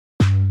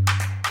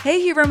Hey,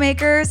 Hero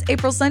Makers,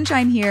 April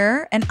Sunshine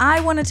here, and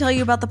I want to tell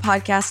you about the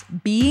podcast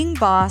Being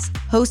Boss,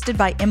 hosted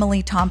by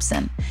Emily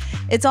Thompson.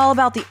 It's all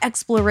about the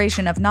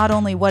exploration of not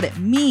only what it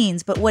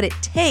means, but what it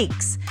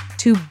takes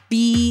to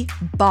be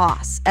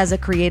boss as a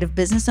creative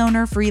business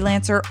owner,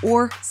 freelancer,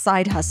 or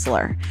side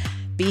hustler.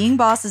 Being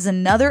Boss is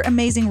another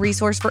amazing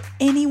resource for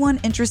anyone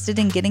interested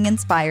in getting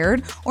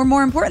inspired, or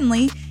more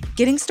importantly,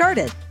 getting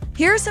started.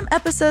 Here are some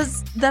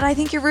episodes that I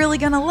think you're really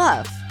going to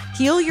love.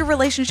 Heal your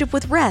relationship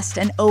with rest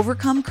and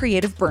overcome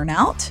creative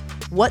burnout.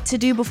 What to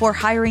do before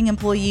hiring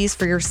employees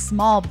for your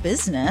small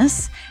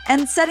business.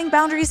 And setting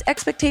boundaries,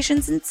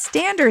 expectations, and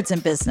standards in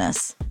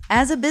business.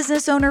 As a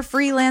business owner,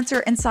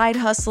 freelancer, and side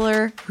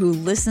hustler who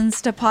listens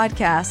to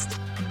podcasts,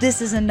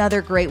 this is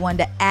another great one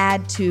to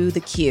add to the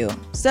queue.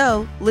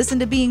 So listen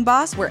to Being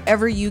Boss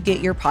wherever you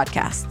get your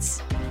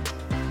podcasts.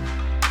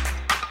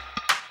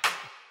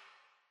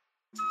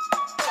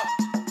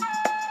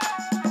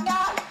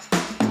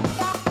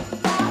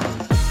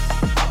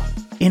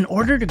 In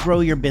order to grow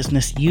your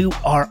business, you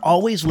are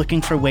always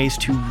looking for ways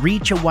to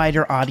reach a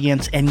wider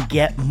audience and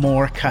get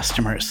more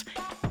customers.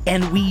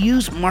 And we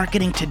use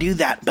marketing to do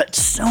that, but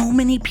so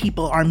many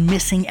people are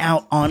missing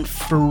out on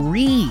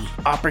free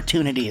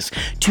opportunities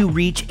to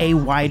reach a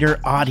wider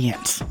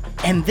audience.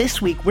 And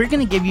this week, we're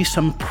going to give you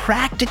some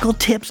practical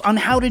tips on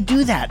how to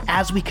do that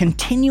as we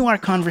continue our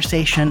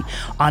conversation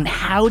on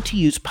how to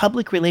use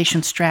public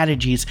relations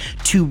strategies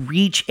to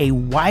reach a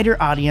wider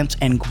audience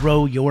and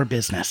grow your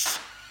business.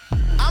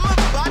 I'm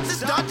about to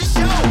start the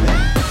show.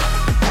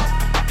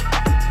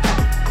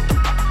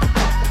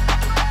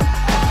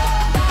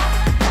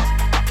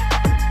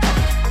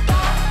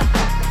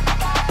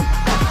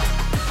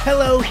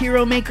 Hello,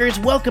 Hero Makers.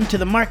 Welcome to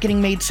the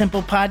Marketing Made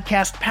Simple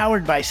podcast,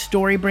 powered by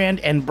StoryBrand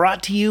and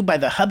brought to you by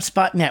the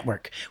HubSpot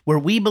Network, where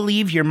we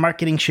believe your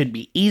marketing should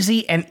be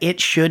easy and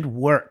it should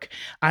work.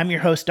 I'm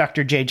your host,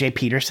 Dr. JJ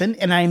Peterson,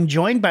 and I'm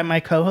joined by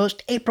my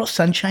co-host, April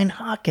Sunshine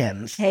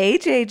Hawkins. Hey,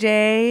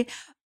 JJ.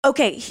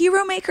 Okay,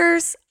 Hero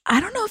Makers, I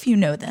don't know if you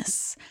know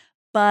this,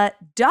 but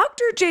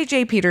Dr.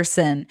 JJ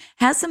Peterson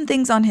has some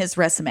things on his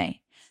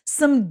resume.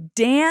 Some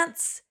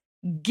dance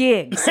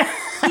gigs.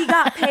 He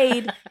got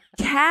paid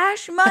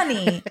cash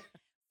money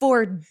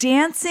for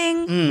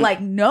dancing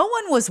like no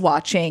one was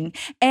watching.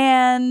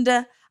 And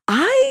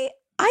I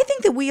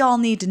think that we all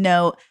need to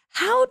know,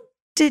 how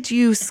did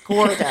you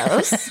score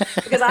those?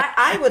 Because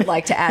I would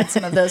like to add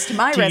some of those to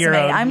my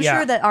resume. I'm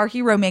sure that our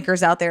Hero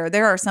Makers out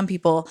there are some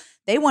people,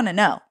 they want to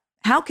know,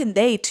 how can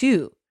they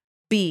too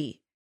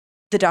be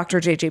the Dr.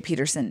 JJ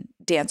Peterson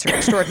dancer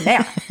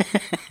extraordinaire?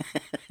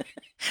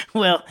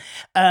 Well,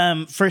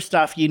 first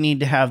off, you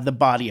need to have the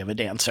body of a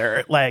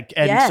dancer. So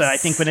I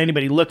think when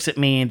anybody looks at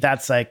me,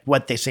 that's like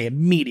what they say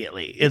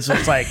immediately. It's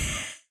just like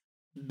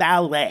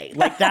ballet.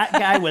 Like that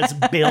guy was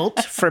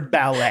built for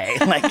ballet.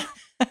 Like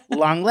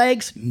long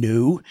legs?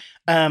 No.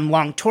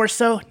 Long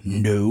torso?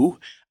 No.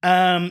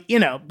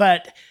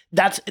 But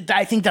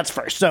I think that's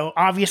first. So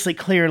obviously,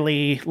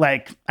 clearly,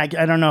 I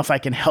don't know if I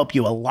can help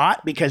you a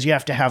lot because you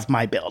have to have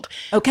my build.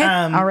 Okay.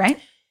 All right.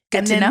 Good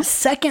and to then know.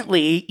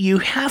 Secondly, you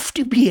have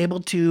to be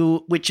able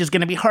to, which is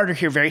going to be harder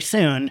here very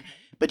soon,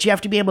 but you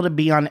have to be able to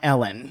be on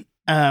Ellen.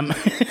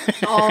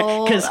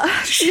 Because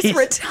she's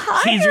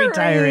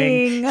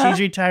retiring. She's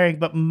retiring.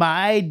 But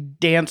my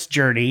dance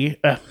journey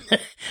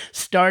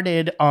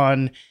started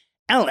on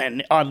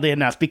Ellen, oddly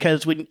enough,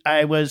 because when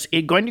I was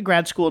going to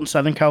grad school in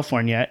Southern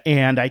California,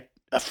 and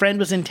a friend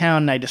was in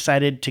town, and I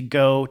decided to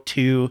go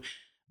to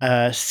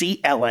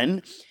see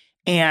Ellen.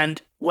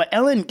 And what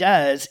Ellen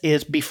does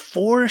is,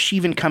 before she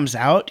even comes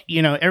out,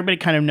 everybody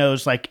kind of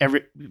knows,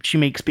 she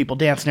makes people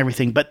dance and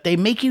everything, but they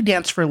make you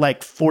dance for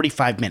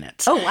 45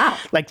 minutes. Oh, wow.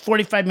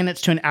 45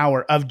 minutes to an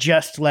hour of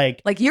just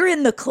like you're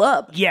in the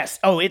club. Yes.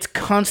 Oh, it's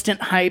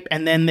constant hype.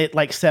 And then it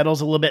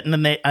settles a little bit. And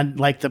then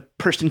the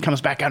person comes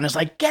back out and is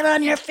like, get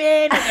on your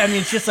feet. I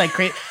mean, it's just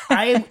crazy.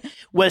 I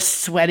was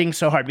sweating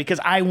so hard because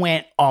I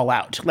went all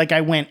out.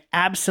 I went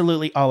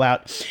absolutely all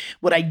out.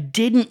 What I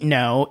didn't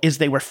know is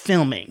they were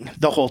filming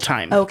the whole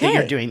time that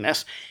you're doing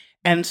this.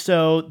 And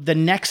so the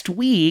next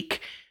week,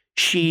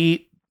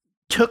 she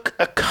took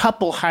a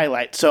couple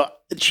highlights. So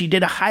she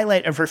did a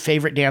highlight of her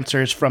favorite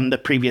dancers from the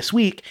previous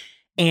week.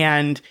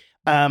 And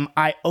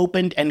I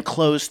opened and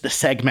closed the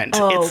segment.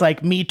 Oh,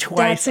 it's me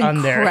twice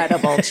on there. That's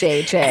incredible,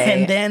 JJ.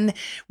 And then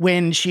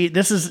when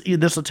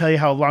this will tell you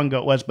how long ago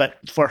it was, but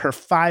for her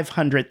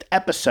 500th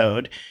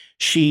episode,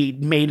 she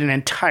made an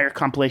entire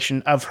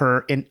compilation of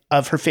her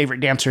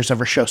favorite dancers of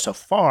her show so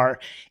far.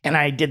 And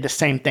I did the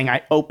same thing.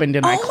 I opened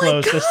and I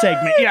closed the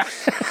segment. Yeah.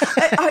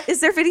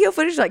 Is there video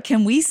footage?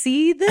 Can we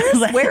see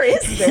this? Where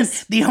is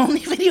this? The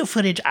only video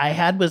footage I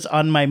had was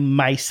on my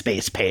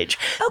MySpace page.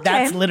 Okay.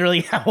 That's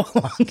literally how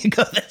long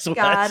ago this was.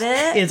 Got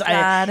it.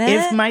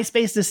 If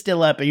MySpace is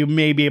still up, you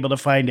may be able to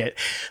find it.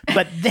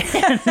 But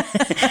then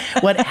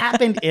what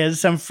happened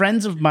is some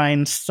friends of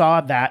mine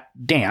saw that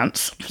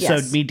dance.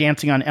 Yes. So me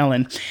dancing on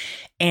Ellen.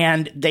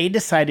 And they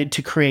decided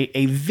to create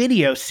a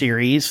video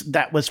series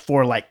that was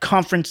for like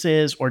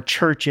conferences or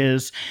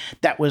churches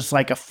that was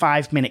like a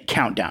 5-minute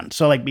countdown.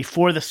 So like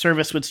before the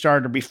service would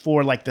start or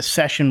before like the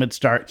session would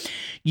start,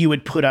 you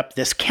would put up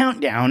this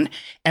countdown,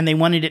 and they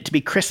wanted it to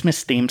be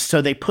Christmas themed.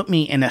 So they put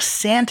me in a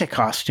Santa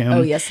costume.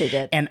 Oh, yes, they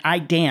did. And I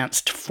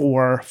danced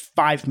for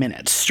 5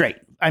 minutes straight.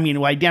 I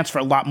mean, well, I danced for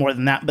a lot more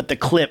than that, but the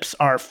clips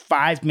are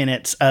 5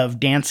 minutes of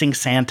dancing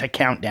Santa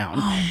countdown.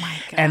 Oh my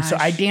gosh. And so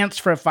I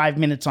danced for 5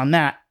 minutes on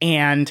that.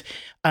 And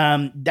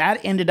that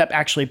ended up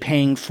actually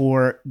paying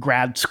for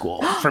grad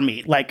school for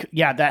me. Like,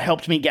 yeah, that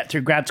helped me get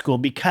through grad school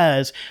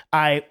because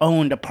I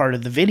owned a part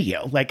of the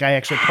video. Like I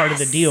actually, part of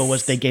the deal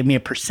was they gave me a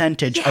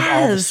percentage of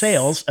all the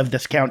sales of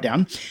this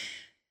countdown.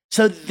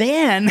 So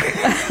then, so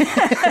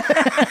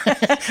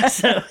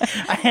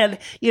I had,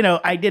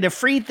 I did a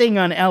free thing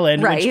on Ellen,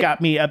 which got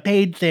me a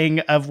paid thing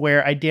of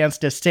where I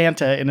danced as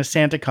Santa in a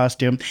Santa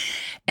costume.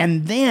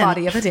 And then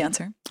body of a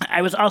dancer.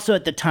 I was also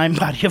at the time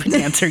body of a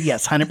dancer.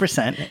 Yes,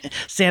 100%.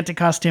 Santa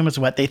costume is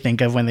what they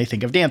think of when they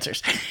think of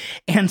dancers.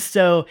 And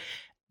so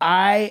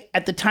I,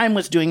 at the time,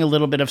 was doing a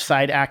little bit of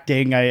side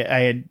acting.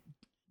 I had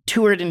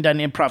toured and done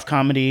improv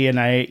comedy, and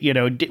I,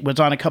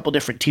 was on a couple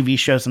different TV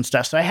shows and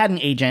stuff. So I had an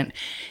agent,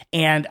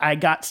 and I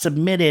got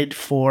submitted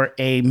for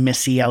a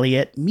Missy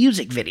Elliott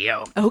music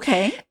video.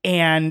 Okay.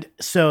 And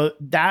so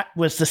that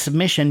was the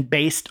submission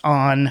based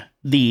on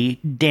the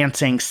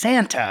dancing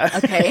Santa.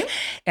 Okay.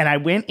 And I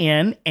went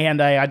in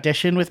and I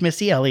auditioned with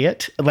Missy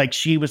Elliott. Like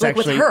she was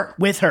actually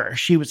with her.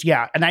 She was,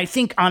 yeah. And I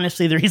think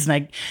honestly, the reason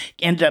I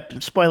ended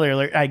up, spoiler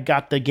alert, I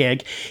got the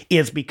gig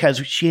is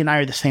because she and I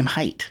are the same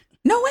height.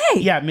 No way.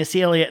 Yeah,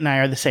 Missy Elliott and I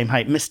are the same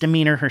height.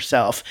 Misdemeanor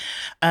herself.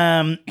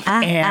 I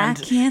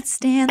can't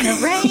stand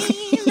the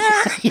rain.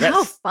 Yes.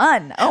 How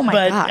fun. Oh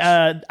my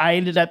gosh. I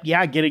ended up,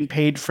 getting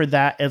paid for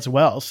that as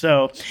well.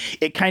 So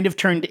it kind of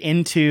turned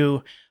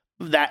into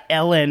that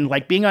Ellen,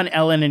 like being on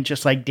Ellen and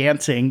just like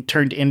dancing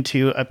turned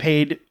into a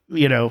paid,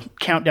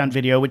 countdown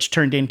video, which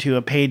turned into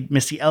a paid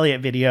Missy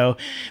Elliott video,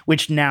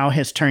 which now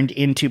has turned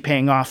into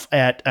paying off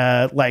at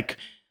like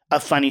a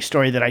funny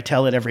story that I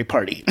tell at every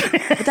party.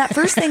 But that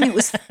first thing,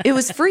 it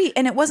was free,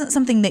 and it wasn't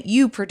something that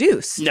you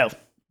produced. No,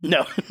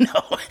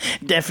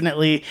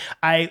 definitely.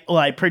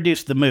 I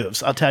produced the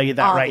moves. I'll tell you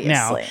that right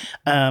now,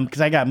 because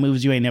I got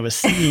moves you ain't never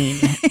seen.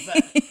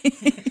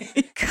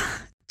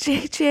 God,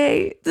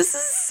 JJ, this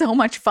is so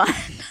much fun,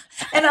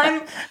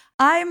 and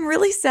I'm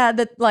really sad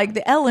that like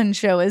the Ellen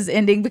show is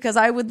ending because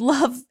I would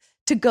love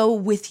to go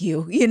with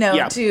you,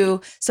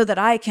 so that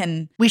I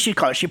can. We should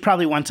call her. She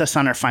probably wants us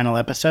on her final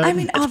episode. I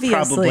mean, it's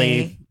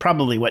obviously.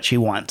 Probably what she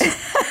wants.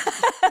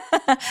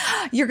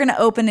 You're going to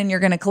open and you're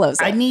going to close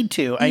it. I need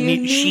to.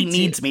 She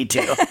needs me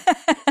to.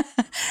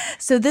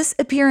 So this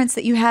appearance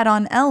that you had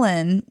on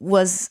Ellen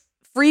was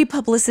free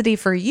publicity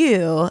for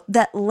you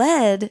that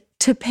led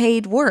to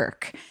paid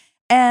work.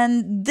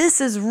 And this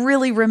is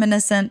really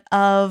reminiscent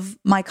of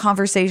my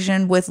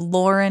conversation with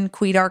Lauren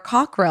Quidar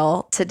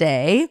Cockrell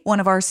today, one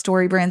of our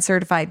StoryBrand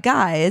certified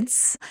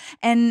guides.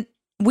 And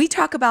we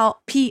talk about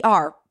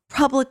PR,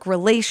 public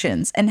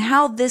relations, and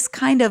how this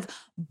kind of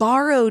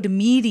borrowed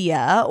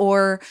media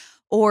or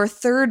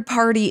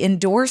third-party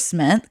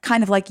endorsement,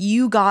 kind of like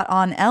you got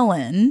on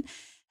Ellen,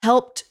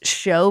 helped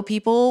show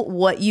people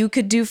what you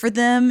could do for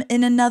them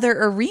in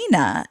another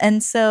arena.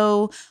 And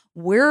so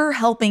we're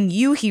helping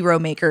you hero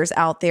makers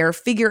out there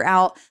figure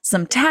out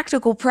some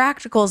tactical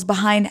practicals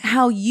behind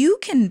how you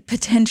can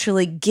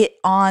potentially get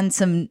on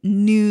some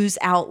news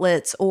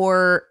outlets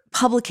or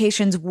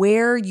publications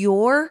where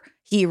your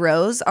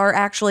heroes are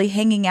actually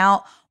hanging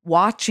out,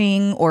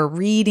 watching or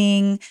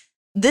reading.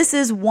 This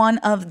is one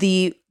of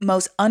the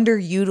most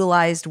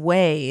underutilized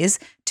ways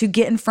to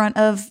get in front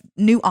of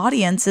new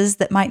audiences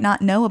that might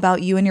not know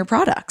about you and your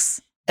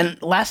products.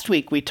 And last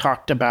week we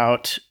talked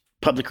about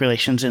public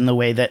relations in the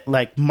way that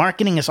like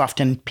marketing is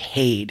often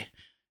paid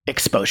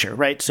exposure,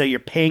 right? So you're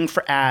paying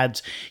for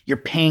ads, you're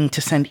paying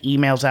to send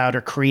emails out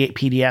or create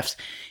PDFs.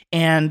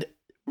 And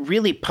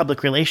really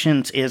public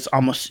relations is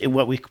almost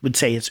what we would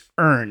say is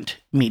earned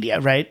media,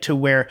 right? To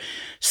where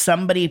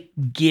somebody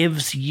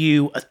gives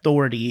you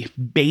authority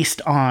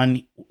based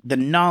on the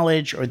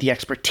knowledge or the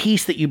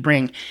expertise that you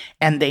bring,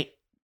 and they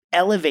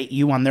elevate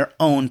you on their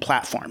own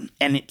platform,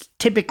 and it's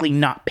typically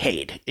not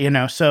paid,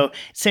 So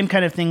same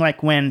kind of thing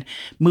like when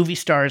movie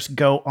stars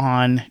go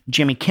on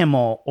Jimmy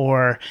Kimmel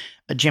or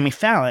Jimmy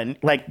Fallon,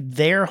 like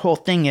their whole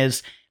thing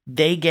is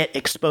they get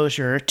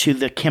exposure to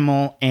the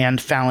Kimmel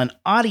and Fallon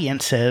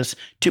audiences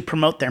to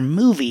promote their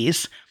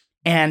movies,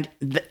 and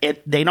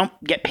they don't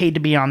get paid to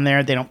be on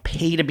there. They don't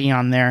pay to be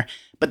on there,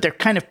 but they're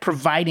kind of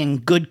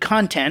providing good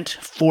content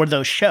for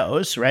those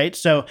shows, right?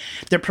 So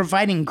they're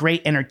providing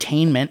great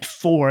entertainment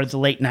for the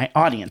late night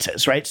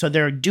audiences, right? So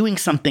they're doing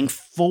something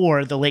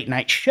for the late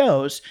night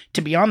shows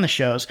to be on the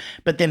shows,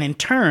 but then in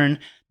turn,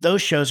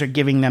 those shows are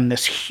giving them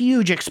this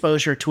huge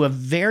exposure to a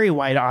very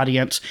wide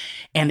audience,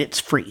 and it's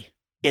free.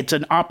 It's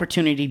an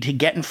opportunity to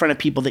get in front of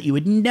people that you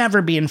would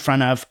never be in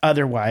front of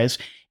otherwise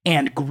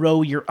and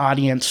grow your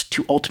audience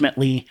to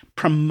ultimately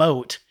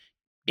promote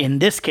in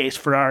this case,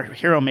 for our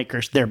hero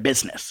makers, their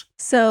business.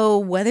 So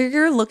whether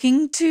you're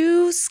looking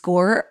to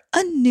score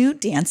a new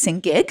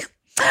dancing gig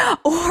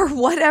or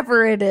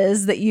whatever it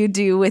is that you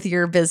do with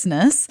your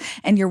business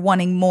and you're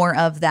wanting more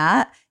of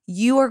that,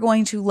 you are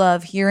going to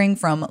love hearing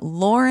from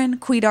Lauren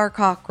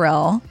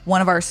Cuidar-Cockrell,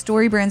 one of our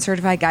StoryBrand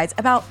certified guides,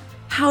 about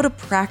how to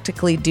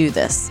practically do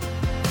this.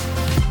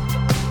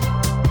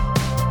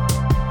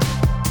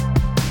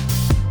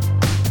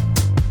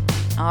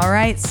 All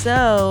right,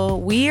 so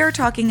we are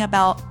talking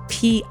about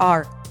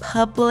PR,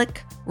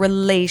 public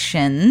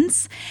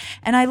relations.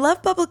 And I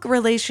love public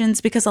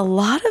relations because a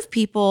lot of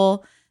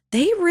people,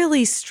 they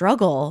really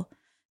struggle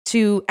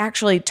to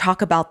actually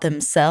talk about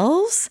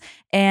themselves.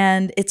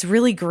 And it's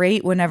really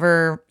great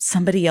whenever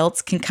somebody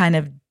else can kind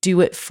of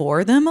do it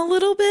for them a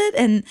little bit.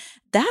 And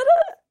that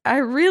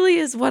really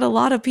is what a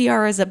lot of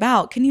PR is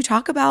about. Can you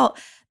talk about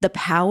the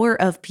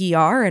power of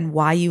PR and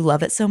why you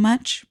love it so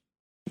much?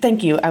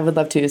 Thank you. I would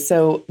love to.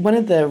 So one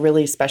of the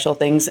really special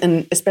things,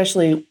 and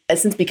especially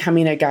since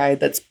becoming a guide,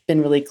 that's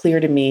been really clear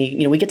to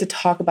me, we get to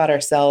talk about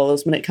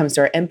ourselves when it comes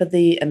to our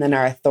empathy and then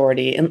our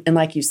authority. And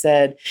like you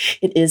said,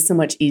 it is so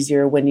much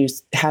easier when you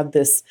have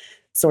this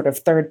sort of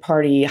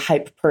third-party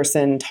hype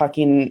person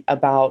talking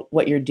about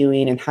what you're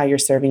doing and how you're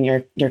serving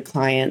your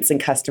clients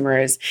and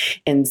customers.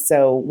 And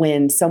so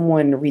when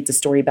someone reads a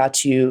story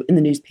about you in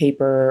the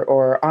newspaper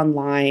or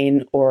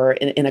online or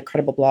in a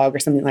credible blog or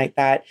something like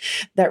that,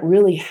 that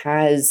really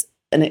has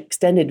an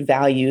extended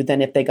value than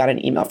if they got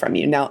an email from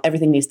you. Now,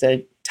 everything needs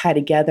to tie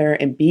together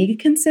and be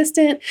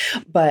consistent,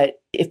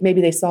 but if maybe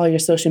they saw your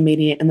social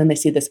media and then they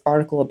see this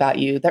article about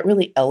you, that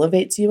really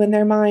elevates you in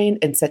their mind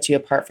and sets you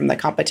apart from the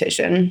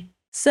competition.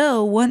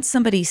 So once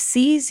somebody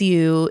sees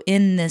you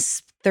in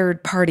this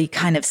third party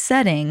kind of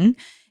setting,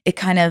 it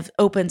kind of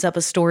opens up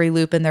a story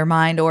loop in their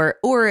mind, or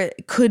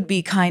it could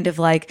be kind of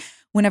like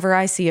whenever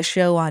I see a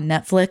show on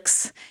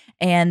Netflix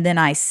and then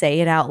I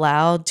say it out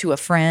loud to a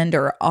friend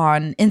or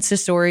on Insta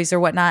stories or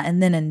whatnot,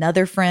 and then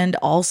another friend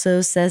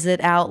also says it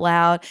out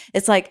loud.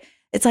 It's like,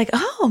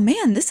 oh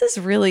man, this is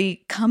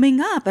really coming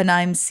up and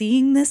I'm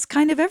seeing this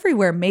kind of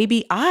everywhere.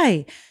 Maybe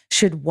I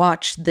should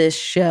watch this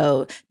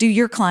show. Do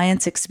your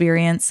clients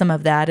experience some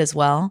of that as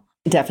well?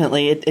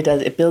 Definitely. It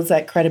does. It builds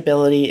that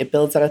credibility. It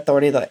builds that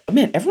authority. Like, oh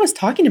man, everyone's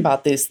talking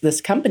about this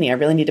company. I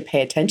really need to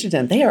pay attention to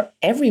them. They are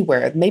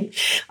everywhere. Maybe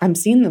I'm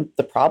seeing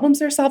the problems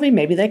they're solving.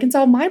 Maybe they can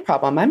solve my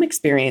problem. I'm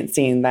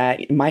experiencing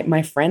that.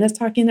 My friend is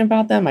talking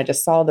about them. I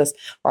just saw this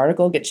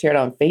article get shared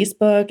on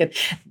Facebook, and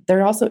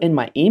they're also in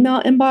my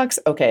email inbox.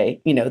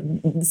 Okay,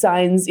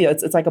 signs.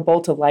 It's like a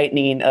bolt of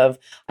lightning of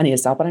I need to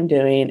stop what I'm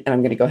doing, and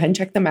I'm going to go ahead and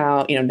check them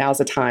out. Now's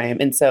the time.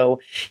 And so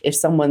if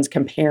someone's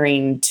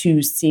comparing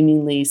two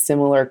seemingly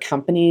similar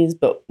companies,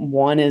 but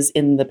one is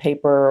in the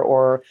paper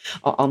or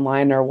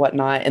online or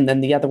whatnot, and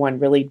then the other one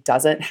really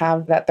doesn't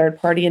have that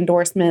third-party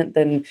endorsement,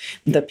 then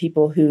the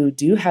people who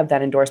do have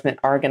that endorsement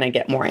are going to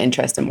get more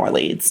interest and more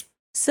leads.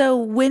 So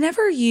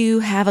whenever you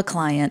have a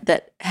client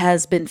that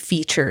has been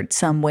featured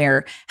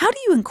somewhere, how do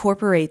you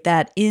incorporate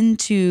that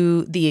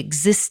into the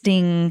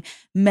existing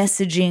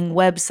messaging,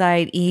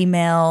 website,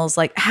 emails?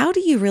 Like, how do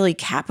you really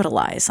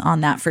capitalize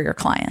on that for your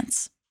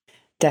clients?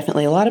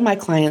 Definitely. A lot of my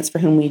clients for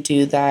whom we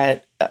do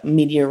that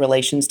media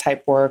relations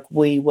type work,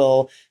 we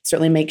will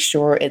certainly make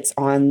sure it's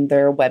on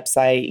their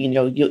website.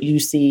 You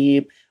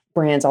see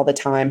brands all the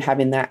time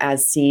having that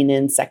as seen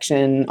in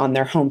section on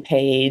their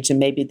homepage, and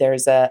maybe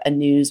there's a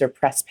news or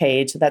press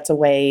page. So that's a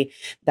way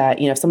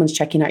that, if someone's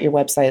checking out your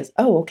website,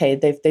 oh, okay,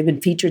 they've been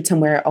featured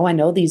somewhere. Oh, I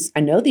know these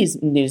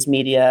news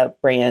media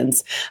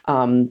brands.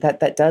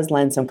 That does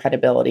lend some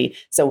credibility.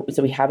 So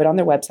we have it on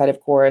their website,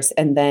 of course,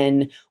 and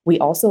then we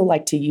also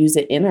like to use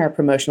it in our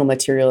promotional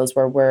materials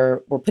where we're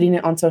putting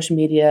it on social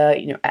media.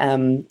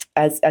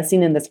 As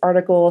seen in this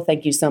article,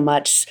 thank you so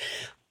much,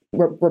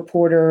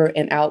 reporter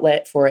and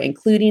outlet, for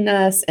including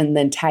us, and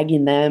then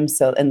tagging them.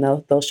 And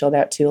they'll show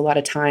that too a lot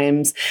of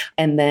times.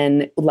 And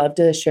then love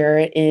to share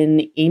it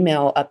in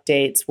email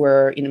updates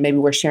where, maybe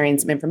we're sharing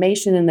some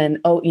information and then,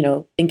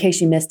 in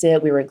case you missed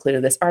it, we were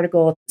included this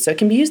article. So it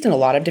can be used in a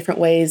lot of different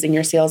ways in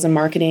your sales and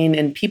marketing,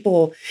 and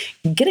people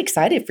get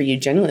excited for you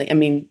generally. I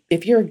mean,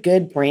 if you're a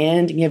good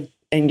brand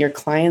and your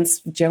clients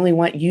generally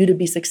want you to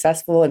be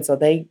successful, and so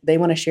they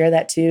want to share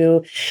that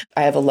too.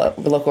 I have a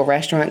local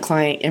restaurant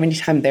client. Every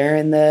time they're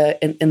in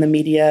the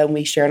media and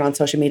we share it on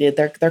social media,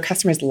 their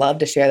customers love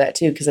to share that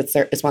too because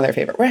it's one of their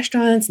favorite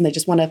restaurants and they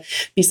just want to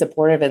be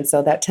supportive. And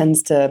so that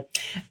tends to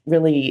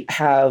really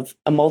have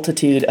a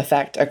multitude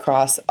effect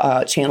across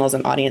channels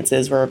and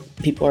audiences where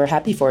people are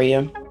happy for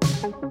you.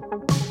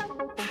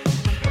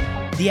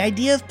 The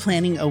idea of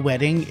planning a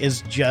wedding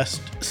is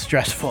just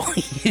stressful.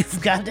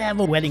 You've got to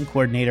have a wedding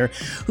coordinator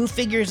who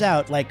figures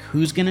out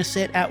who's going to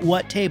sit at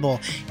what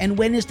table, and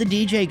when is the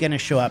DJ going to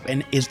show up,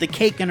 and is the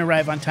cake going to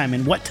arrive on time,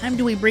 and what time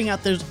do we bring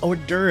out those hors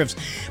d'oeuvres.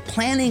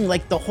 Planning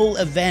the whole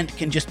event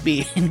can just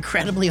be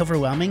incredibly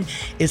overwhelming,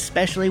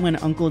 especially when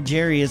Uncle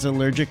Jerry is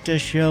allergic to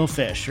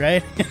shellfish,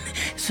 right?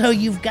 So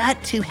you've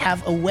got to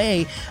have a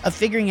way of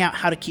figuring out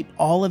how to keep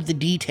all of the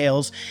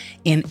details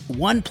in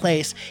one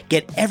place,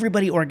 get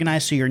everybody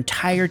organized so your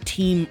entire entire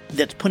team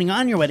that's putting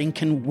on your wedding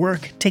can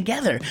work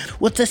together.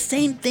 Well, it's the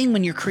same thing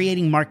when you're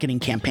creating marketing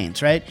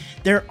campaigns, right?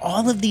 There are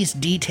all of these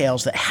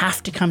details that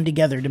have to come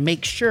together to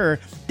make sure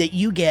that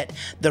you get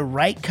the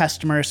right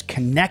customers,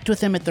 connect with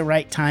them at the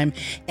right time,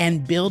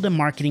 and build a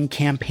marketing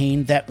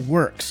campaign that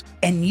works.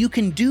 And you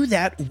can do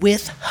that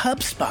with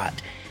HubSpot.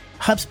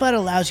 HubSpot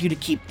allows you to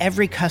keep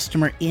every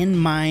customer in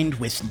mind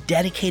with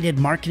dedicated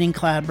marketing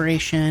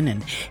collaboration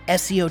and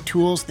SEO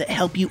tools that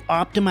help you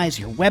optimize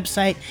your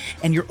website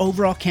and your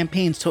overall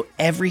campaign so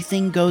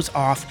everything goes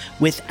off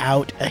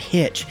without a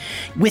hitch.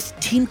 With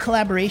team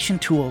collaboration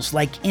tools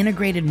like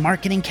integrated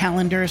marketing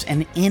calendars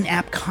and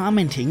in-app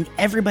commenting,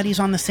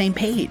 everybody's on the same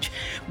page.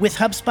 With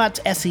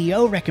HubSpot's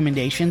SEO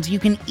recommendations, you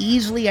can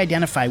easily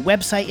identify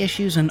website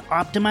issues and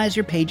optimize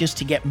your pages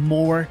to get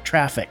more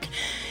traffic.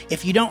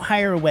 If you don't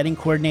hire a wedding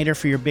coordinator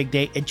for your big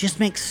day, it just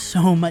makes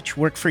so much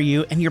work for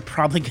you, and you're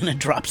probably going to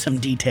drop some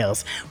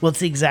details. Well, it's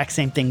the exact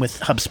same thing with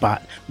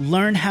HubSpot.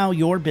 Learn how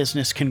your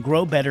business can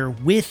grow better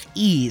with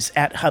ease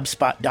at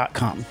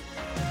HubSpot.com.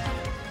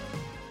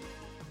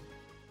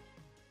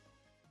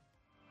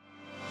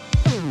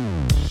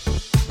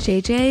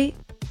 JJ,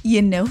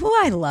 you know who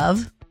I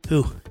love?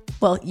 Who?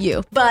 Well,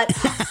 you, but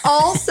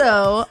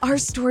also our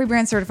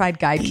StoryBrand certified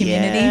guide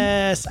community.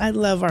 Yes, I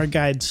love our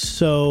guides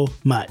so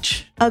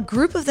much. A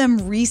group of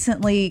them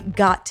recently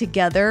got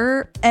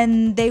together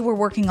and they were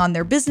working on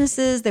their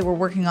businesses. They were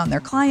working on their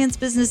clients'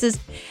 businesses.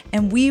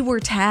 And we were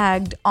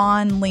tagged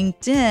on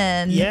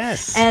LinkedIn.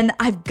 Yes. And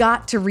I've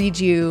got to read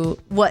you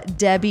what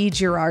Debbie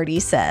Girardi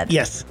said.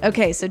 Yes.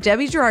 Okay, so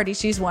Debbie Girardi,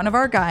 she's one of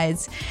our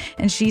guides.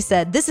 And she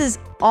said, "This is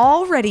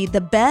already the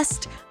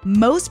best,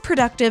 most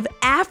productive,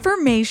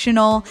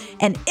 affirmational,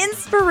 and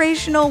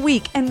inspirational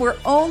week. And we're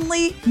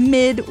only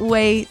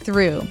midway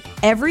through.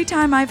 Every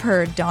time I've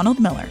heard Donald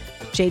Miller,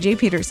 JJ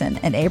Peterson,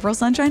 and April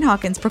Sunshine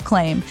Hawkins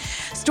proclaim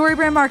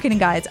StoryBrand marketing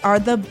guides are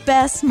the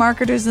best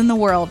marketers in the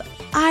world,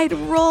 I'd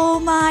roll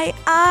my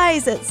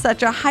eyes at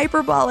such a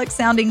hyperbolic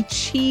sounding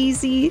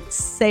cheesy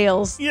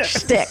sales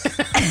shtick."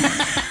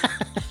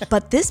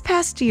 But this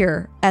past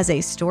year, as a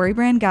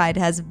StoryBrand guide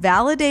has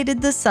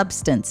validated the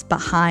substance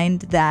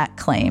behind that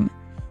claim.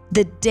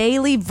 The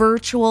daily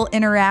virtual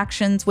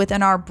interactions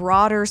within our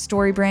broader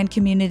StoryBrand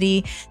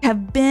community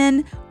have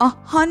been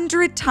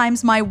 100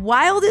 times my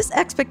wildest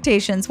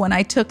expectations when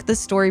I took the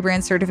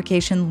StoryBrand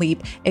certification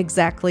leap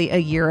exactly a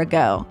year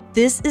ago.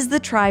 This is the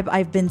tribe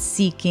I've been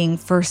seeking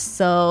for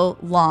so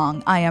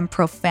long. I am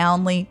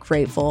profoundly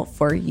grateful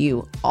for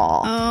you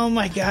all. Oh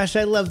my gosh,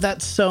 I love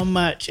that so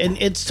much.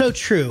 And it's so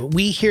true.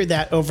 We hear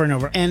that over and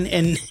over.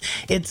 And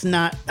it's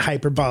not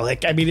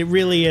hyperbolic. I mean, it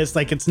really is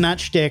like, it's not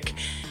shtick.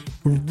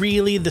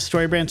 Really, the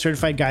StoryBrand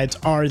certified guides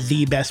are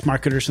the best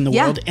marketers in the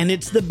world, and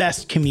it's the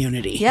best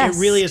community. Yes. It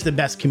really is the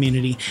best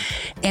community.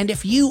 And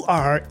if you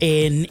are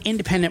an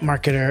independent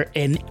marketer,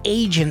 an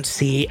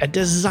agency, a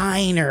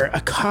designer, a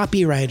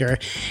copywriter,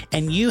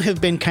 and you have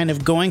been kind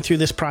of going through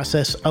this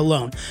process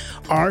alone,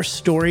 our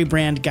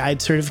StoryBrand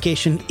guide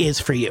certification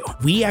is for you.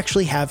 We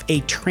actually have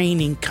a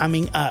training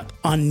coming up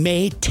on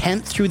May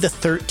 10th through the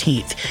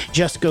 13th.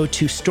 Just go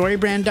to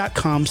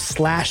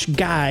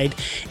storybrand.com/guide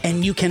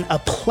and you can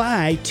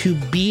apply to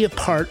be a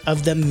part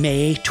of the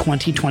May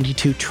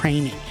 2022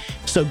 training.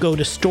 So go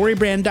to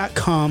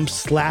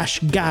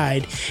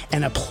storybrand.com/guide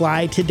and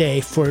apply today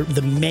for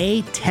the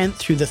May 10th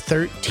through the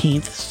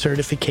 13th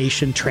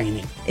certification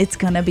training. It's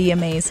going to be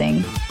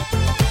amazing.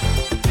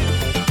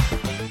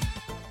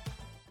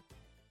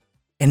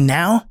 And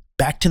now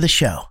back to the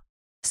show.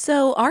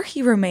 So our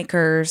hero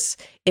makers,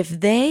 if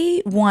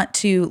they want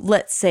to,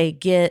 let's say,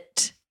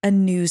 get a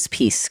news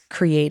piece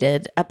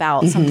created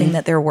about something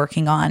that they're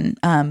working on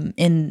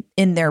in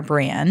their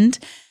brand,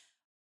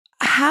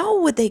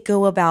 how would they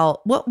go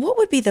about, what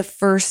would be the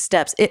first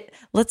steps?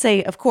 Let's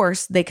say, of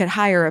course, they could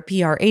hire a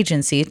PR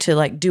agency to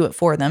like do it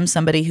for them,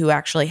 somebody who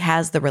actually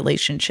has the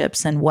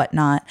relationships and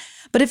whatnot.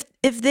 But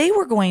if they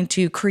were going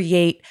to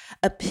create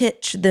a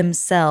pitch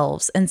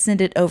themselves and send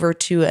it over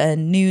to a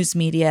news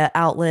media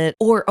outlet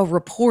or a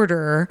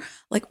reporter,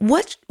 like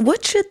what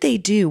should they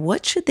do?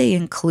 What should they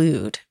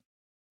include?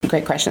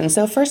 Great question.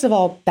 So first of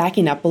all,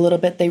 backing up a little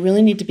bit, they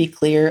really need to be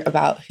clear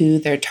about who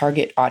their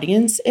target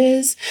audience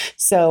is.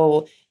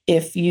 So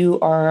if you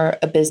are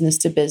a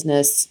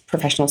business-to-business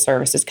professional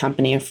services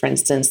company, for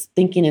instance,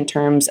 thinking in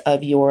terms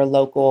of your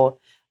local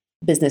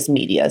business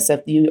media. So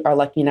if you are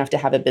lucky enough to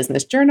have a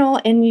business journal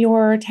in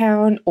your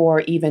town, or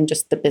even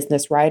just the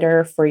business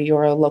writer for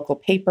your local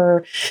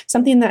paper,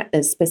 something that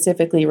is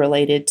specifically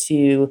related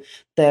to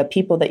the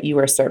people that you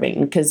are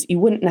serving, because you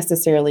wouldn't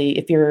necessarily,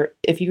 if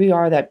you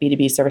are that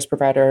B2B service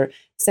provider,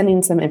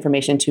 sending some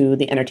information to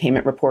the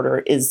entertainment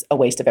reporter is a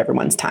waste of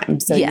everyone's time.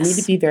 So you need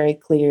to be very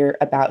clear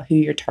about who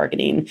you're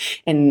targeting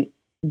and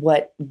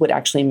what would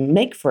actually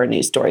make for a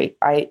news story.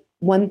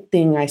 One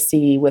thing I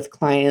see with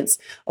clients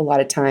a lot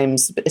of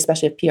times,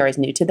 especially if PR is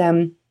new to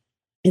them,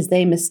 is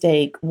they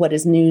mistake what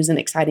is news and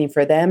exciting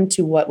for them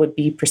to what would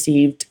be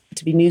perceived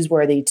to be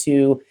newsworthy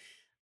to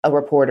a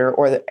reporter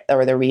or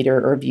the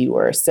reader or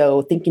viewer.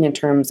 So thinking in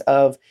terms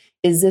of,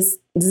 does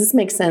this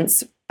make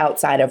sense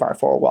outside of our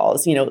four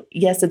walls.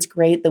 Yes, it's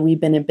great that we've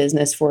been in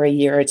business for a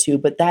year or two,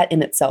 but that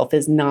in itself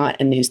is not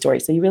a news story.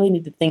 So you really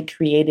need to think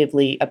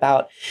creatively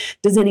about,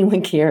 does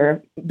anyone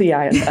care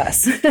beyond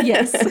us?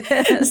 Yes.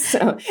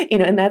 So,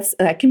 and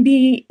that can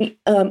be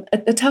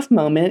a tough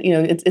moment.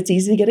 It's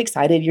easy to get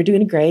excited. You're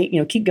doing great,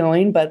 keep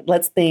going, but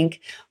let's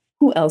think,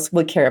 who else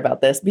would care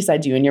about this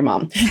besides you and your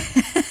mom?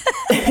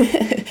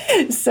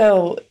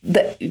 So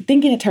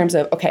thinking in terms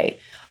of, okay,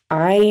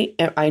 I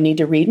need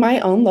to read my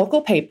own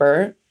local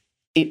paper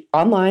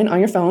online, on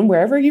your phone,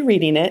 wherever you're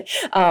reading it,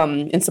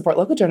 and support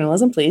local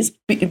journalism, please.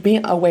 Be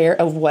aware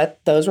of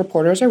what those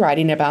reporters are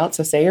writing about.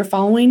 So say you're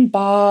following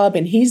Bob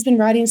and he's been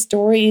writing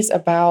stories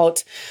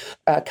about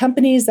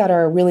companies that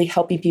are really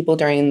helping people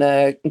during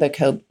the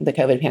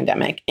COVID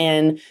pandemic.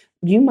 And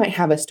you might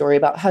have a story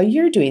about how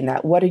you're doing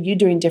that. What are you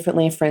doing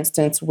differently, for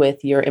instance,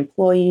 with your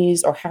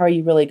employees, or how are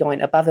you really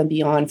going above and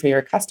beyond for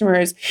your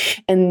customers?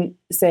 And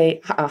say,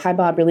 hi,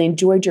 Bob, really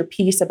enjoyed your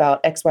piece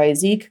about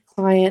XYZ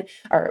client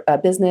or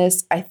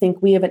business. I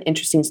think we have an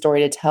interesting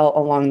story to tell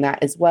along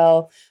that as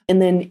well. And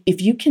then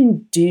if you can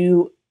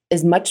do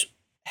as much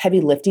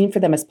heavy lifting for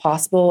them as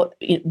possible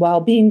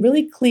while being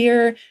really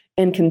clear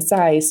and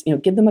concise,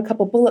 give them a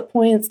couple bullet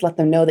points, let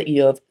them know that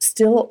you have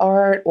still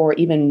art or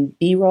even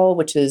B-roll,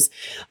 which is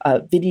a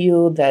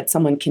video that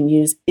someone can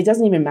use. It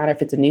doesn't even matter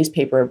if it's a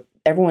newspaper.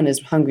 Everyone is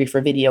hungry for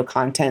video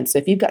content. So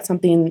if you've got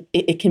something,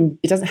 it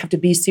doesn't have to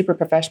be super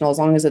professional as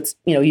long as it's,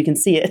 you can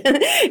see it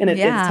and it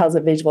tells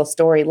a visual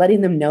story. Letting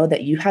them know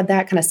that you had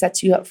that kind of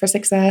sets you up for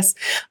success.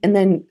 And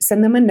then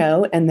send them a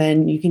note, and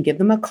then you can give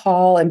them a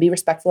call and be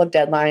respectful of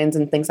deadlines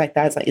and things like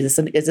that. It's like, is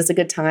this a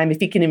good time?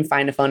 If you can even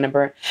find a phone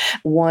number.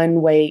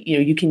 One way,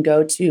 you can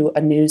go to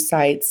a news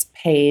site's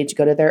page,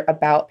 go to their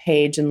about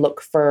page and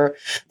look for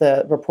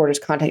the reporter's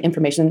contact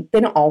information. They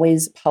don't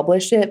always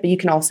publish it, but you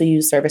can also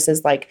use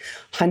services like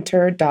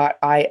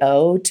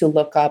Hunter.io to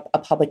look up a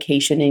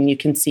publication, and you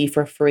can see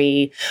for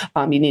free.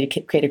 You need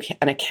to create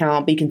an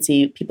account, but you can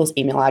see people's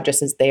email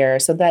addresses there.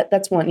 So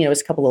that's one,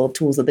 it's a couple little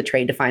tools of the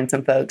trade to find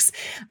some folks.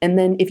 And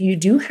then if you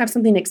do have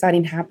something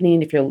exciting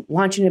happening, if you're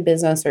launching a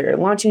business or you're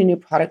launching a new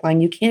product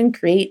line, you can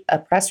create a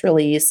press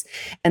release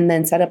and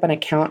then set up an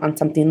account on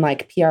something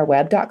like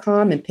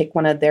prweb.com and pick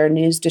one of their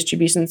news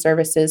distribution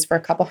services for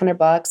a couple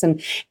 $100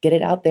 and get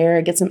it out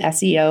there, get some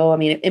SEO. I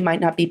mean, it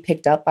might not be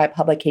picked up by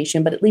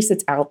publication, but at least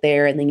it's out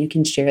there, and then you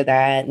can share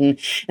that. And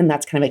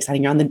that's kind of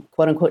exciting. You're on the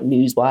quote unquote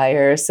news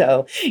wire.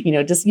 So,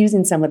 just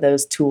using some of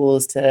those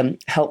tools to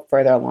help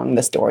further along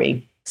the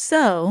story.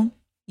 So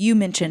you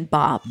mentioned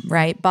Bob,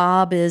 right?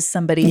 Bob is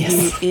somebody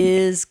who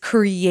is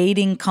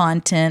creating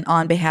content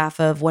on behalf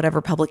of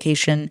whatever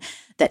publication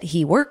that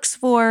he works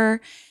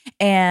for.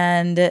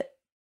 And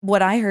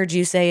what I heard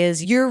you say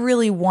is you're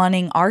really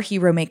wanting our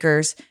hero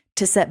makers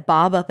to set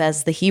Bob up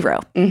as the hero.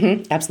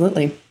 Mm-hmm,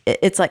 absolutely.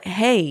 It's like,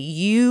 hey,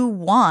 you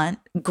want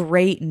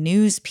great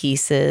news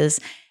pieces.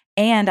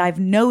 And I've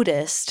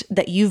noticed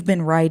that you've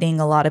been writing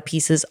a lot of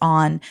pieces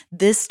on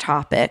this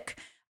topic.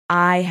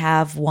 I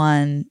have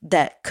one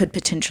that could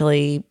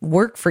potentially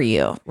work for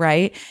you,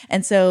 right?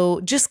 And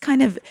so just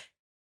kind of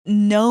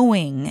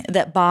knowing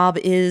that Bob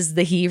is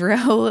the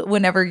hero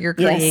whenever you're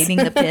creating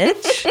the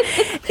pitch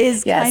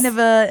is kind of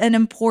an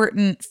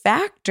important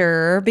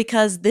factor,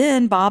 because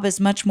then Bob is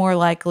much more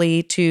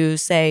likely to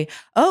say,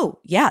 oh,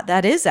 yeah,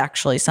 that is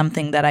actually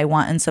something that I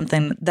want and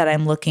something that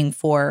I'm looking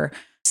for.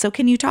 So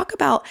can you talk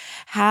about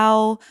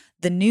how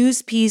the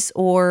news piece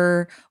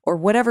or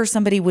whatever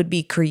somebody would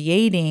be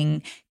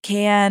creating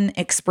can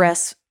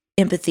express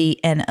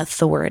empathy and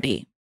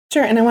authority?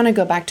 Sure. And I want to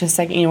go back to a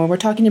second, when we're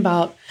talking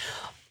about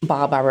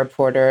Bob, our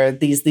reporter,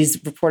 these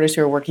reporters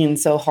who are working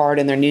so hard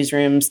in their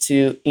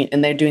newsrooms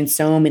and they're doing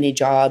so many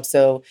jobs.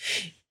 So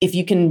if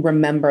you can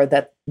remember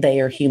that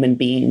they are human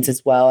beings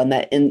as well, and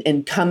that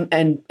and come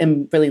and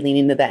really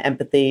leaning into that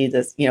empathy,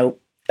 this,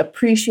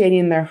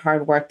 appreciating their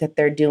hard work that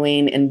they're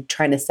doing and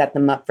trying to set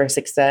them up for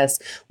success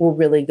will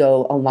really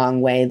go a long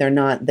way. They're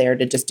not there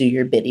to just do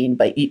your bidding,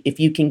 but if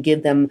you can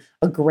give them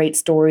a great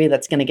story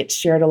that's going to get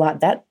shared a lot,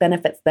 that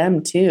benefits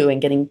them too,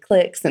 and getting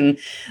clicks, and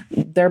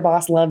their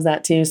boss loves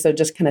that too. So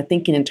just kind of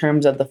thinking in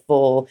terms of the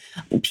full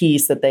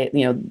piece that they,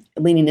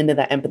 leaning into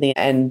that empathy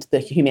and the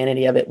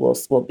humanity of it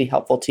will be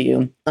helpful to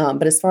you.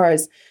 But as far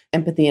as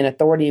empathy and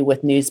authority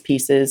with news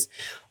pieces,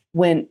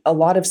 when a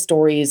lot of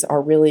stories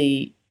are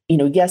really,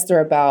 yes, they're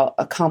about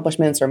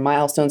accomplishments or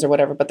milestones or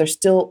whatever, but they're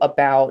still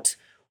about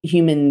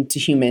human to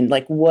human.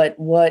 Like what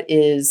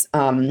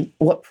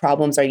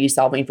problems are you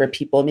solving for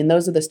people? I mean,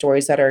 those are the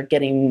stories that are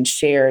getting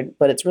shared,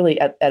 but it's really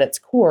at its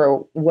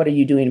core, what are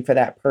you doing for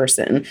that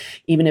person?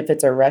 Even if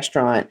it's a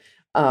restaurant,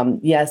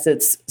 yes,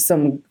 it's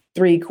some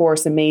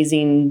 3-course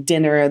amazing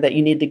dinner that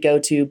you need to go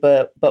to,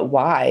 but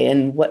why?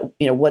 And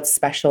what's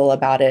special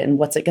about it? And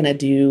what's it going to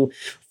do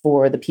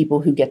for the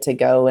people who get to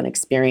go and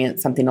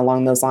experience something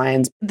along those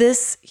lines?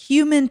 This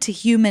human to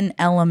human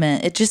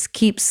element, it just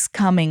keeps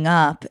coming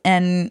up.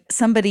 And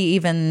somebody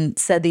even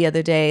said the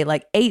other day,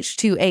 like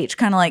H2H,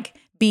 kind of like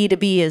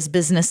B2B is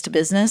business to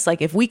business.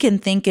 Like if we can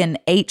think in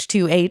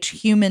H2H,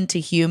 human to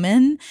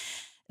human,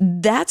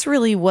 that's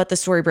really what the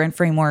StoryBrand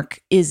framework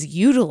is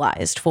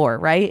utilized for,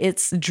 right?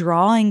 It's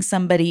drawing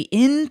somebody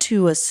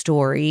into a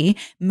story,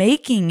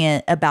 making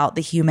it about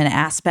the human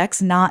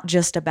aspects, not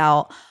just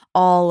about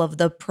all of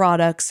the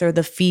products or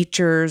the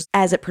features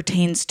as it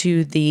pertains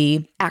to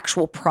the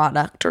actual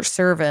product or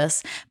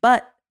service,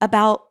 but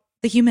about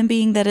the human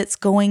being that it's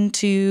going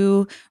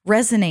to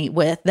resonate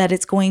with, that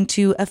it's going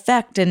to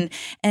affect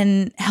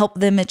and help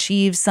them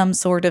achieve some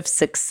sort of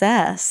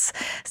success.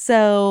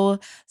 So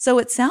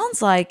it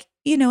sounds like,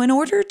 in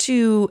order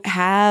to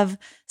have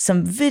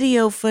some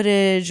video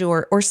footage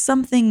or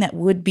something that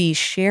would be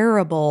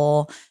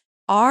shareable,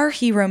 our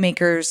hero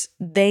makers,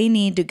 they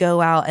need to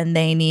go out and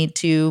they need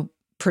to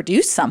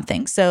produce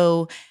something.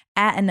 So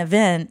at an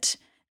event,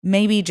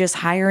 maybe just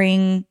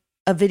hiring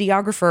a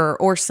videographer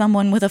or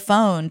someone with a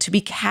phone to be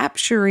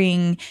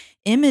capturing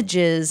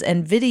images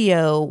and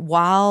video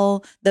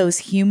while those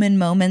human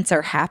moments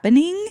are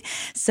happening,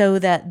 so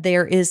that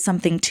there is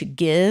something to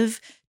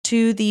give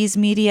to these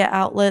media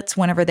outlets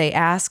whenever they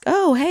ask,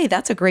 oh, hey,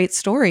 that's a great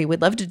story.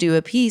 We'd love to do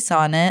a piece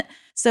on it.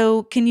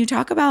 So can you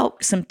talk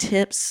about some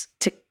tips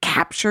to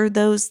capture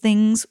those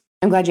things?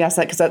 I'm glad you asked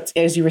that, because that's,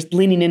 as you were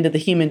leaning into the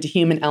human to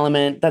human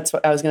element, that's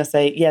what I was going to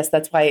say. Yes,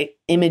 that's why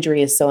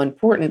imagery is so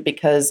important,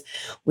 because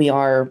we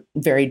are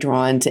very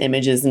drawn to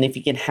images. And if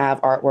you can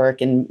have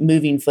artwork and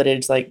moving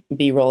footage like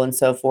B-roll and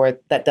so forth,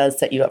 that does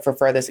set you up for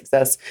further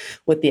success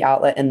with the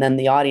outlet and then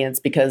the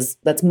audience, because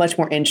that's much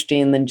more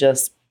interesting than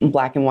just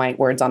black and white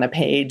words on a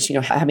page,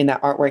 having that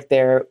artwork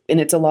there.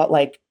 And it's a lot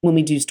like when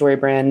we do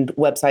StoryBrand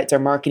websites or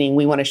marketing,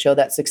 we want to show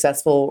that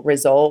successful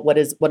result. What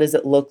does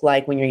it look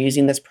like when you're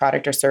using this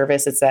product or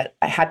service? It's that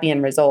a happy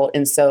end result.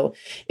 And so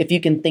if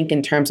you can think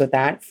in terms of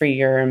that for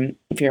your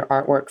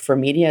artwork for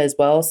media as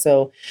well.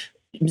 So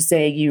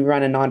say you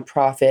run a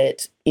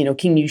nonprofit,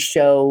 can you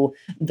show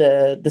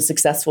the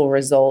successful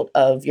result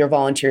of your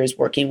volunteers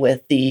working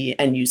with the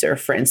end user,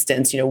 for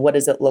instance? What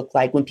does it look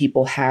like when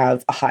people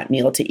have a hot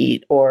meal to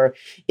eat? Or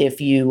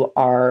if you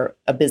are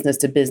a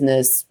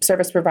business-to-business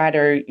service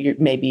provider, you're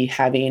maybe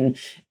having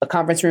a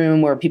conference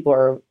room where people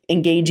are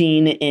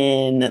engaging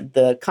in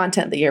the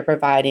content that you're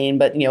providing,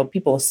 but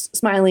people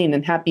smiling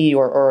and happy,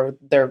 or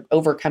they're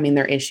overcoming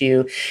their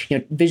issue,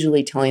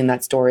 visually telling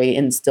that story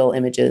in still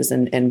images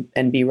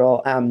and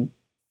B-roll.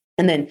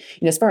 And then,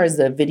 as far as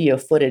the video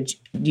footage,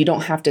 you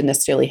don't have to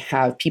necessarily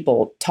have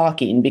people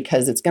talking,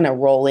 because it's going to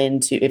roll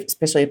into,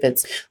 especially if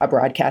it's a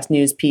broadcast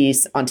news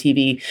piece on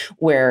TV,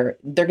 where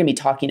they're going to be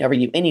talking over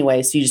you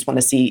anyway. So you just want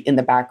to see in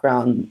the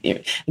background,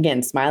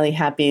 again, smiley,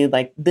 happy,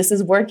 like this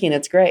is working,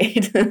 it's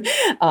great.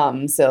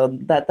 So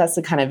that's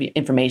the kind of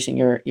information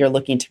you're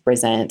looking to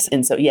present.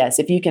 And so, yes,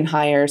 if you can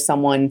hire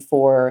someone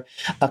for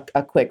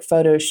a quick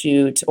photo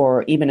shoot,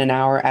 or even an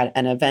hour at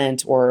an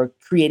event, or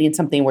creating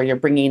something where you're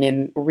bringing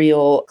in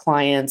real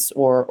clients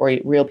or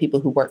real people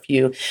who work for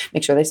you,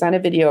 make sure they sign a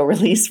video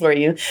release for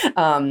you.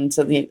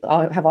 So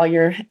I'll have all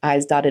your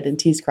I's dotted and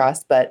T's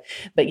crossed. But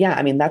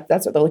yeah,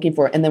 that's what they're looking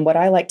for. And then what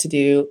I like to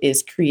do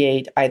is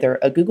create either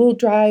a Google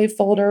Drive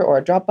folder or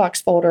a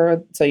Dropbox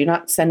folder. So you're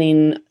not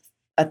sending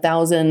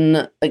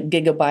 1,000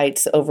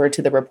 gigabytes over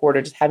to the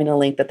reporter. Just having a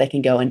link that they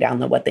can go and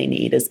download what they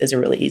need is a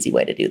really easy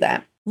way to do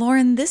that.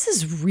 Lauren, this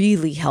is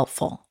really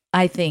helpful,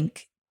 I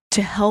think,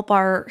 to help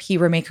our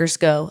hero makers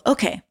go,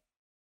 okay,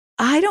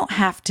 I don't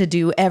have to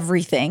do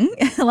everything.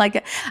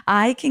 Like,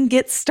 I can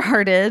get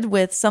started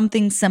with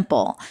something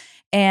simple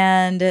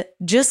and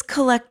just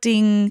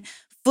collecting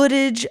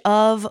footage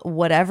of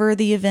whatever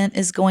the event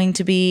is going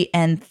to be,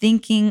 and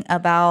thinking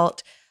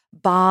about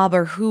Bob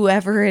or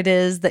whoever it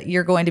is that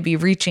you're going to be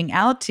reaching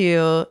out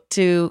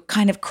to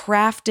kind of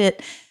craft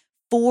it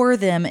for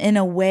them in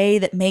a way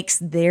that makes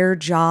their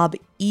job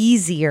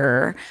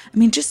easier.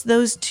 Just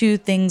those two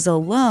things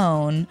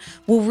alone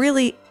will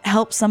really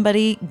help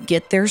somebody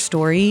get their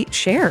story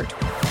shared.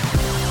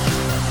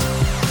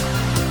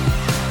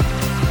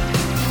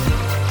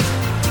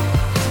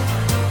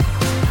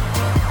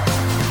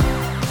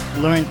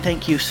 Lauren,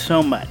 thank you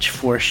so much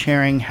for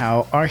sharing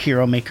how our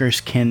hero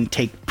makers can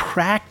take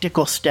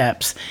practical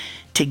steps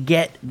to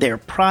get their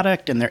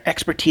product and their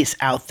expertise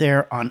out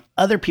there on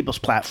other people's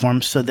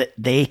platforms so that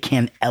they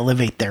can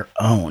elevate their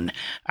own.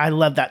 I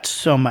love that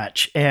so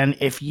much. And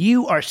if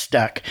you are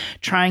stuck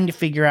trying to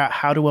figure out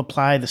how to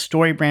apply the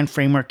StoryBrand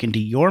framework into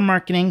your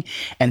marketing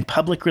and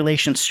public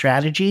relations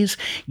strategies,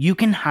 you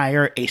can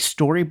hire a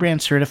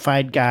StoryBrand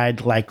certified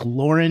guide like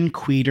Lauren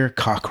Queter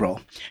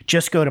Cockrell.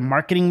 Just go to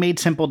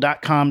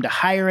marketingmadesimple.com to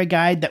hire a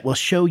guide that will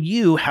show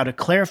you how to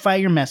clarify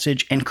your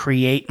message and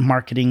create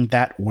marketing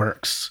that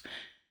works.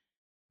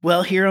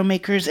 Well, hero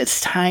makers,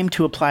 it's time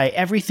to apply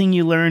everything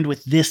you learned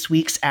with this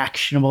week's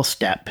actionable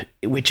step,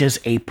 which is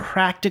a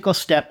practical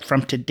step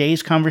from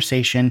today's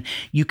conversation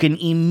you can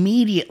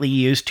immediately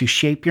use to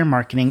shape your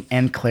marketing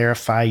and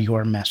clarify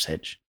your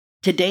message.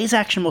 Today's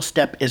actionable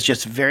step is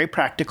just very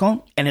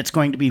practical, and it's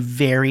going to be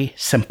very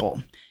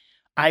simple.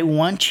 I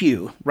want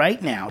you right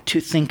now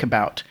to think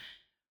about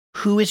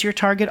who is your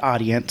target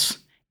audience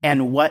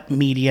and what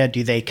media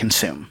do they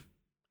consume.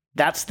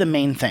 That's the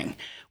main thing.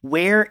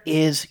 Where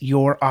is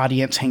your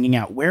audience hanging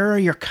out? Where are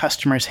your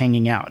customers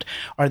hanging out?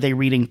 Are they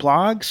reading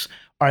blogs?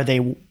 Are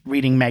they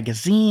reading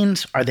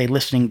magazines? Are they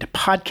listening to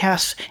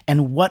podcasts?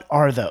 And what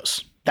are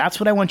those? That's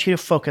what I want you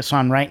to focus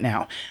on right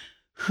now.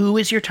 Who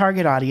is your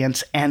target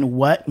audience and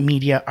what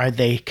media are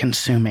they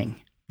consuming?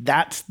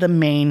 That's the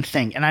main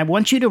thing. And I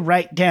want you to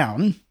write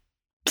down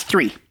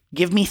 3.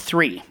 Give me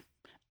 3.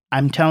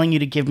 I'm telling you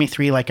to give me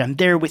 3 like I'm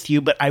there with you,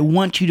 but I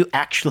want you to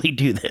actually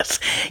do this.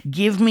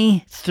 Give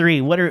me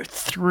 3. What are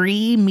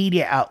 3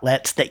 media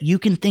outlets that you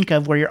can think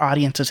of where your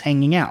audience is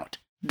hanging out?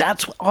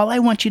 That's all I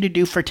want you to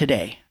do for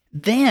today.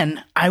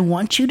 Then I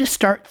want you to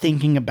start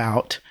thinking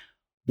about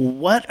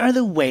what are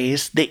the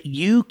ways that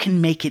you can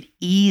make it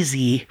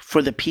easy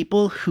for the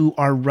people who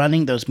are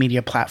running those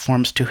media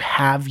platforms to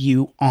have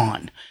you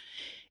on.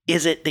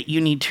 Is it that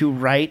you need to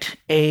write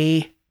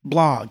a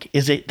blog?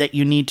 Is it that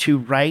you need to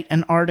write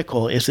an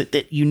article? Is it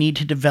that you need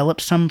to develop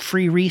some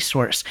free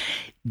resource?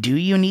 Do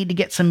you need to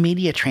get some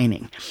media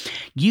training?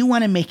 You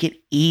want to make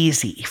it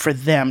easy for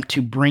them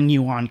to bring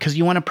you on because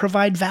you want to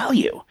provide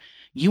value.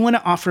 You want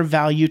to offer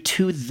value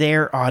to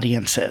their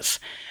audiences.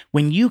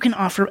 When you can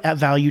offer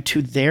value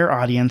to their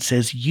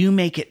audiences, you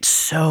make it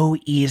so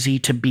easy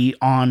to be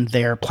on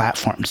their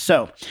platform.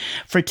 So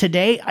for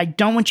today, I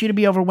don't want you to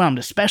be overwhelmed,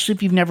 especially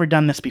if you've never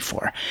done this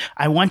before.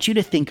 I want you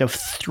to think of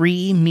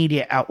 3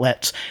 media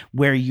outlets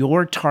where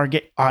your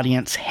target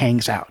audience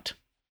hangs out.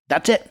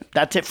 That's it.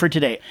 That's it for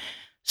today.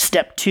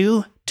 Step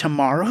 2,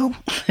 tomorrow,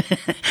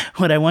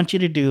 what I want you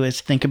to do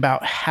is think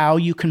about how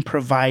you can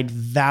provide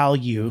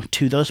value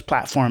to those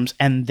platforms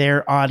and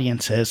their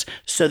audiences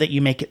so that you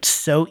make it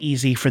so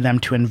easy for them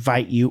to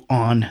invite you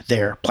on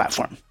their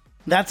platform.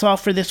 That's all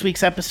for this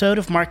week's episode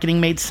of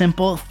Marketing Made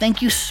Simple.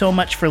 Thank you so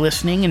much for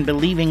listening and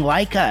believing,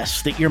 like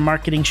us, that your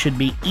marketing should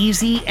be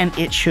easy and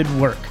it should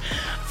work.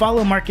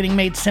 Follow Marketing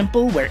Made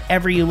Simple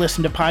wherever you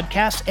listen to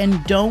podcasts,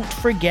 and don't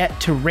forget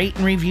to rate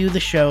and review the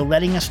show,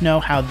 letting us know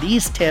how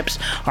these tips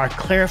are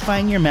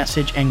clarifying your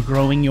message and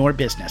growing your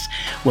business.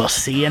 We'll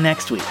see you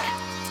next week. Hey,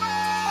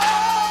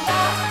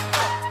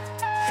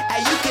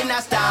 you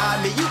cannot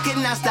stop me. You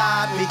cannot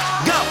stop me.